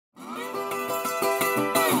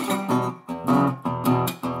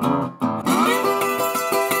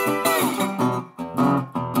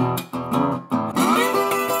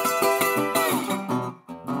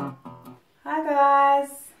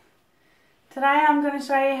Today I'm going to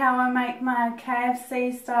show you how I make my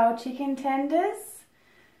KFC style chicken tenders.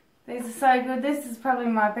 These are so good. This is probably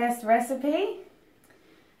my best recipe.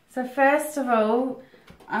 So first of all,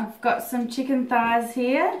 I've got some chicken thighs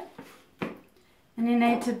here and you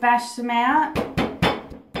need to bash them out.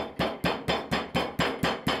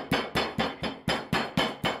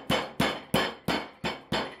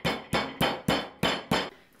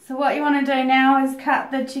 So what you want to do now is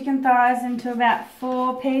cut the chicken thighs into about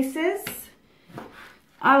 4 pieces.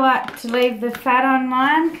 I like to leave the fat on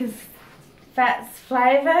mine because fat's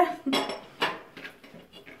flavour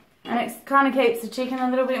and it kind of keeps the chicken a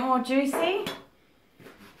little bit more juicy.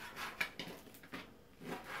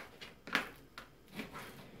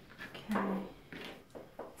 Okay.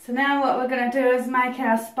 So now what we're going to do is make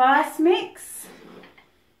our spice mix.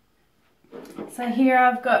 So here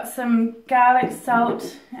I've got some garlic,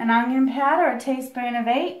 salt and onion powder, a teaspoon of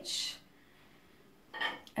each.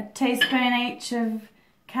 A teaspoon each of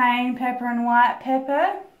cayenne pepper and white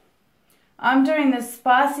pepper. I'm doing the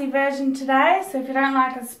spicy version today, so if you don't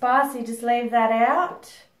like it spicy, just leave that out.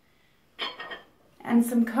 And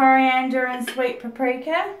some coriander and sweet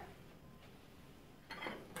paprika.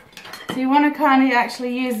 So you want to kind of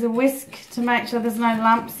actually use the whisk to make sure there's no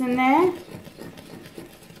lumps in there.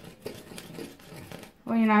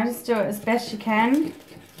 Or, you know, just do it as best you can.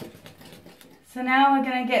 So now we're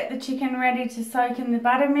going to get the chicken ready to soak in the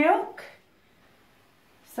buttermilk.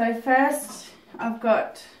 So first I've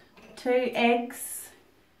got 2 eggs.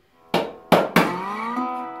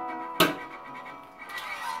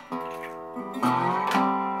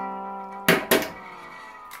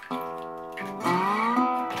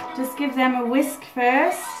 Just give them a whisk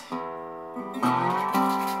first. And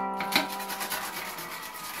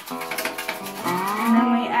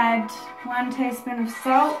then we add 1 teaspoon of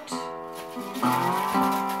salt.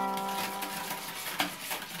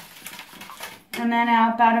 And then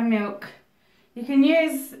our buttermilk. You can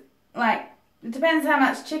use, like, it depends how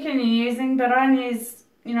much chicken you're using, but I use,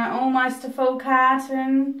 you know, almost a full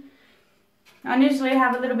carton. I usually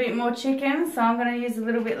have a little bit more chicken, so I'm going to use a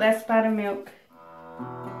little bit less buttermilk.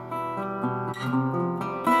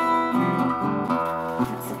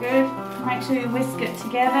 That's good. Make sure you whisk it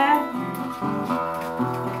together.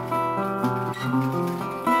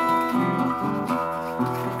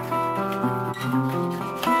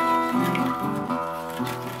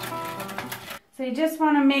 So you just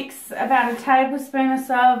want to mix about a tablespoon or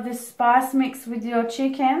so of this spice mix with your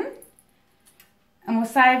chicken, and we'll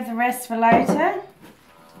save the rest for later.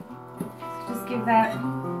 So just give that a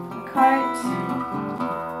coat.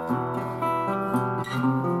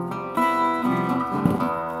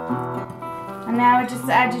 And now we just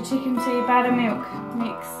add your chicken to your buttermilk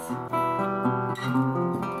mix.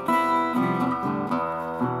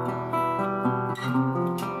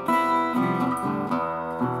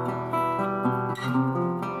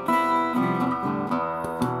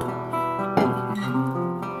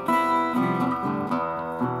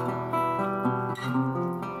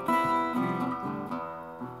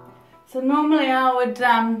 So normally I would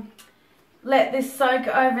let this soak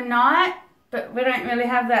overnight, but we don't really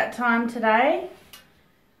have that time today.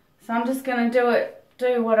 So I'm just going to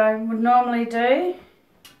do what I would normally do.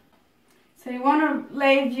 So you want to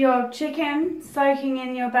leave your chicken soaking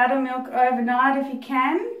in your buttermilk overnight if you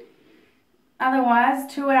can.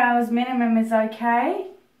 Otherwise 2 hours minimum is okay.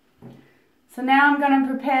 So now I'm going to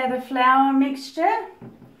prepare the flour mixture.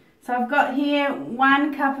 So I've got here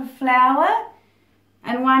 1 cup of flour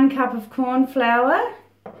and 1 cup of corn flour.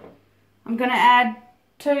 I'm going to add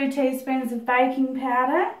 2 teaspoons of baking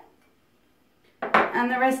powder and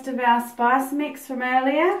the rest of our spice mix from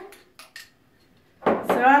earlier.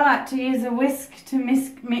 So I like to use a whisk to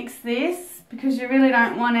mix this because you really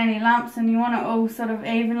don't want any lumps and you want it all sort of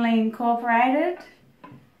evenly incorporated.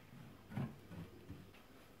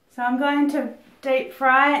 So I'm going to deep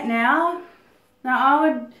fry it now. Now I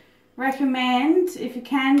would recommend, if you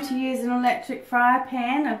can, to use an electric fry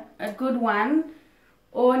pan, a good one,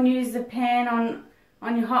 or use the pan on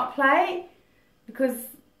your hot plate, because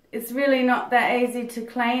it's really not that easy to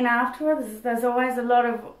clean afterwards. There's always a lot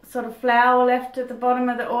of sort of flour left at the bottom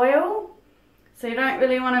of the oil, so you don't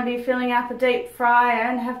really want to be filling up a deep fryer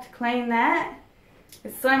and have to clean that.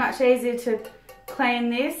 It's so much easier to clean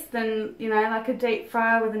this than, you know, like a deep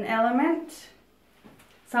fryer with an element.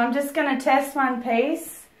 So I'm just going to test 1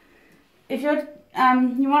 piece. If you're,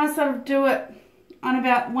 you want to sort of do it on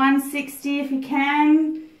about 160 if you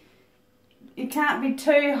can. It can't be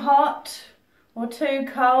too hot or too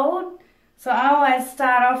cold. So I always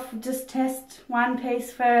start off, just test 1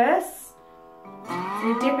 piece first. So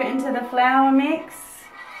you dip it into the flour mix.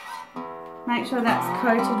 Make sure that's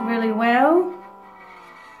coated really well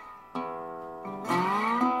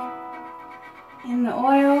in the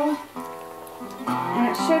oil, and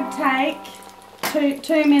it should take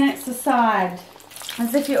two minutes aside.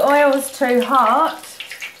 As if your oil is too hot,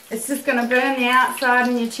 it's just going to burn the outside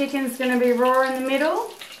and your chicken's going to be raw in the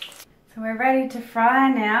middle. So we're ready to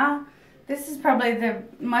fry now. This is probably the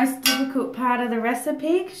most difficult part of the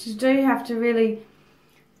recipe, because you do have to really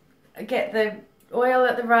get the oil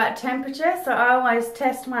at the right temperature, so I always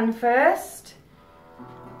test one first.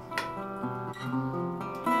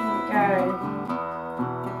 There we go.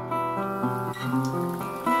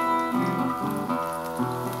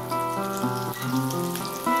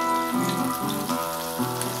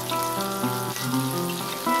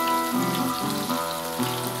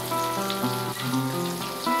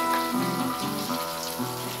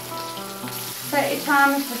 Set your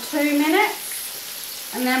timer for 2 minutes,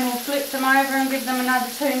 and then we'll flip them over and give them another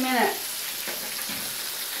 2 minutes.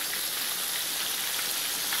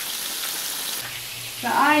 So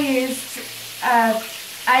I used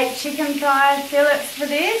 8 chicken thigh fillets for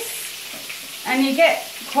this, and you get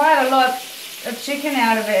quite a lot of chicken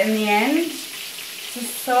out of it in the end.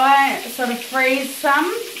 So I sort of freeze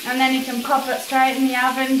some, and then you can pop it straight in the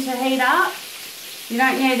oven to heat up. You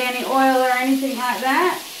don't need any oil or anything like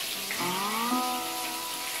that.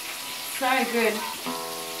 So good.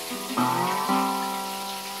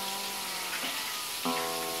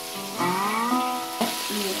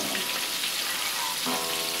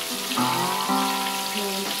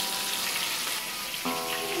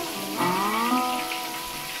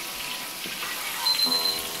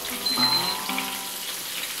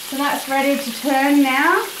 So that's ready to turn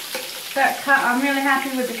now. I'm really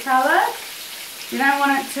happy with the colour. You don't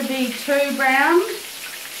want it to be too brown. It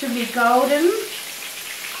should be golden.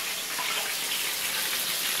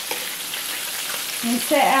 We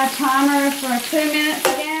set our timer for 2 minutes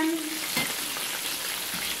again.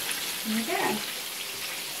 There we go.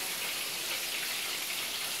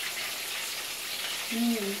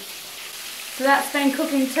 So that's been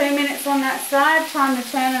cooking 2 minutes on that side. Time to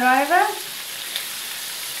turn it over.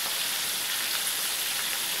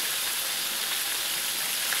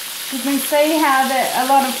 You can see how a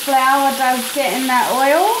lot of flour does get in that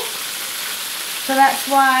oil. So that's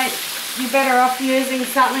why you're better off using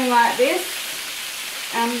something like this.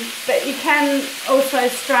 But you can also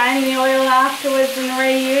strain the oil afterwards and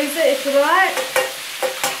reuse it if you like.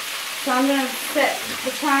 So I'm going to set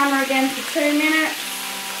the timer again for 2 minutes.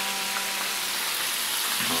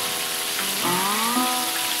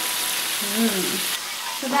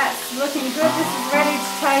 So that's looking good. This is ready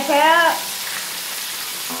to take out.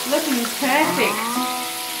 Looking perfect.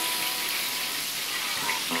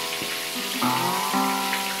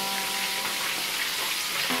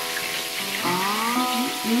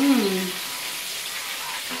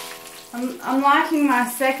 I'm liking my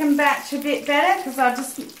second batch a bit better because I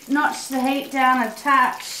just notched the heat down a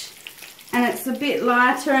touch and it's a bit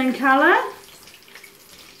lighter in colour.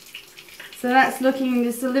 So that's looking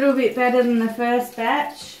just a little bit better than the first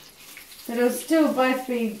batch. But it'll still both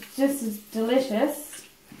be just as delicious.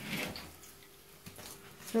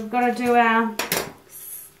 So we've got to do our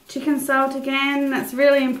chicken salt again. That's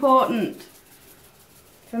really important.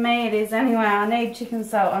 For me it is anyway. I need chicken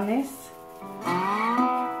salt on this.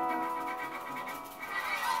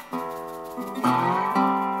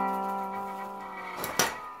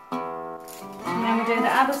 And then we'll do the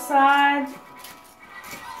other side.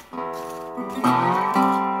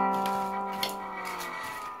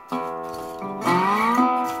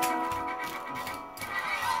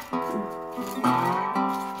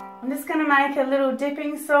 I'm just going to make a little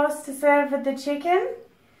dipping sauce to serve with the chicken.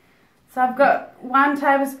 So I've got 1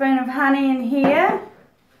 tablespoon of honey in here,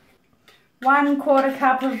 1/4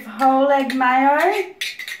 cup of whole egg mayo,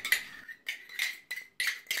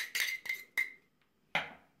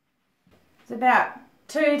 it's about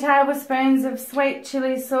 2 tablespoons of sweet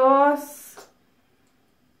chili sauce,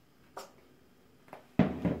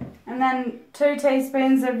 and then 2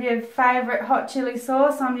 teaspoons of your favourite hot chili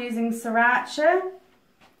sauce. I'm using sriracha,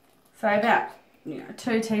 so about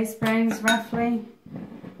 2 teaspoons roughly.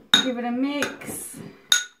 Give it a mix.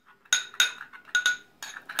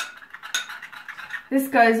 This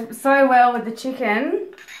goes so well with the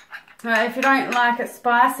chicken. If you don't like it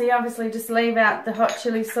spicy, obviously just leave out the hot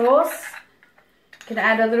chili sauce. You can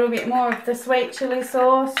add a little bit more of the sweet chili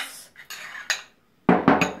sauce.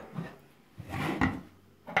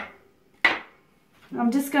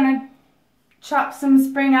 I'm just going to chop some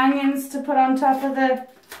spring onions to put on top of the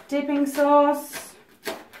dipping sauce.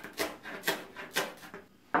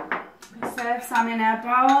 Serve some in our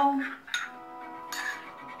bowl.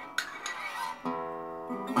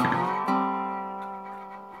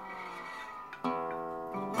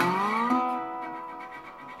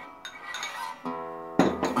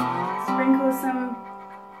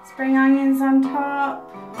 mayonnaise on top.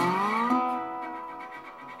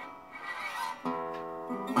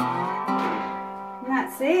 And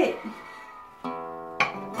that's it.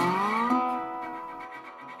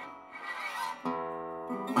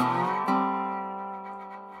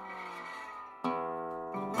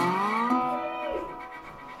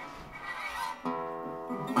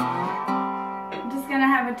 I'm just going to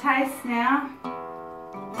have a taste now.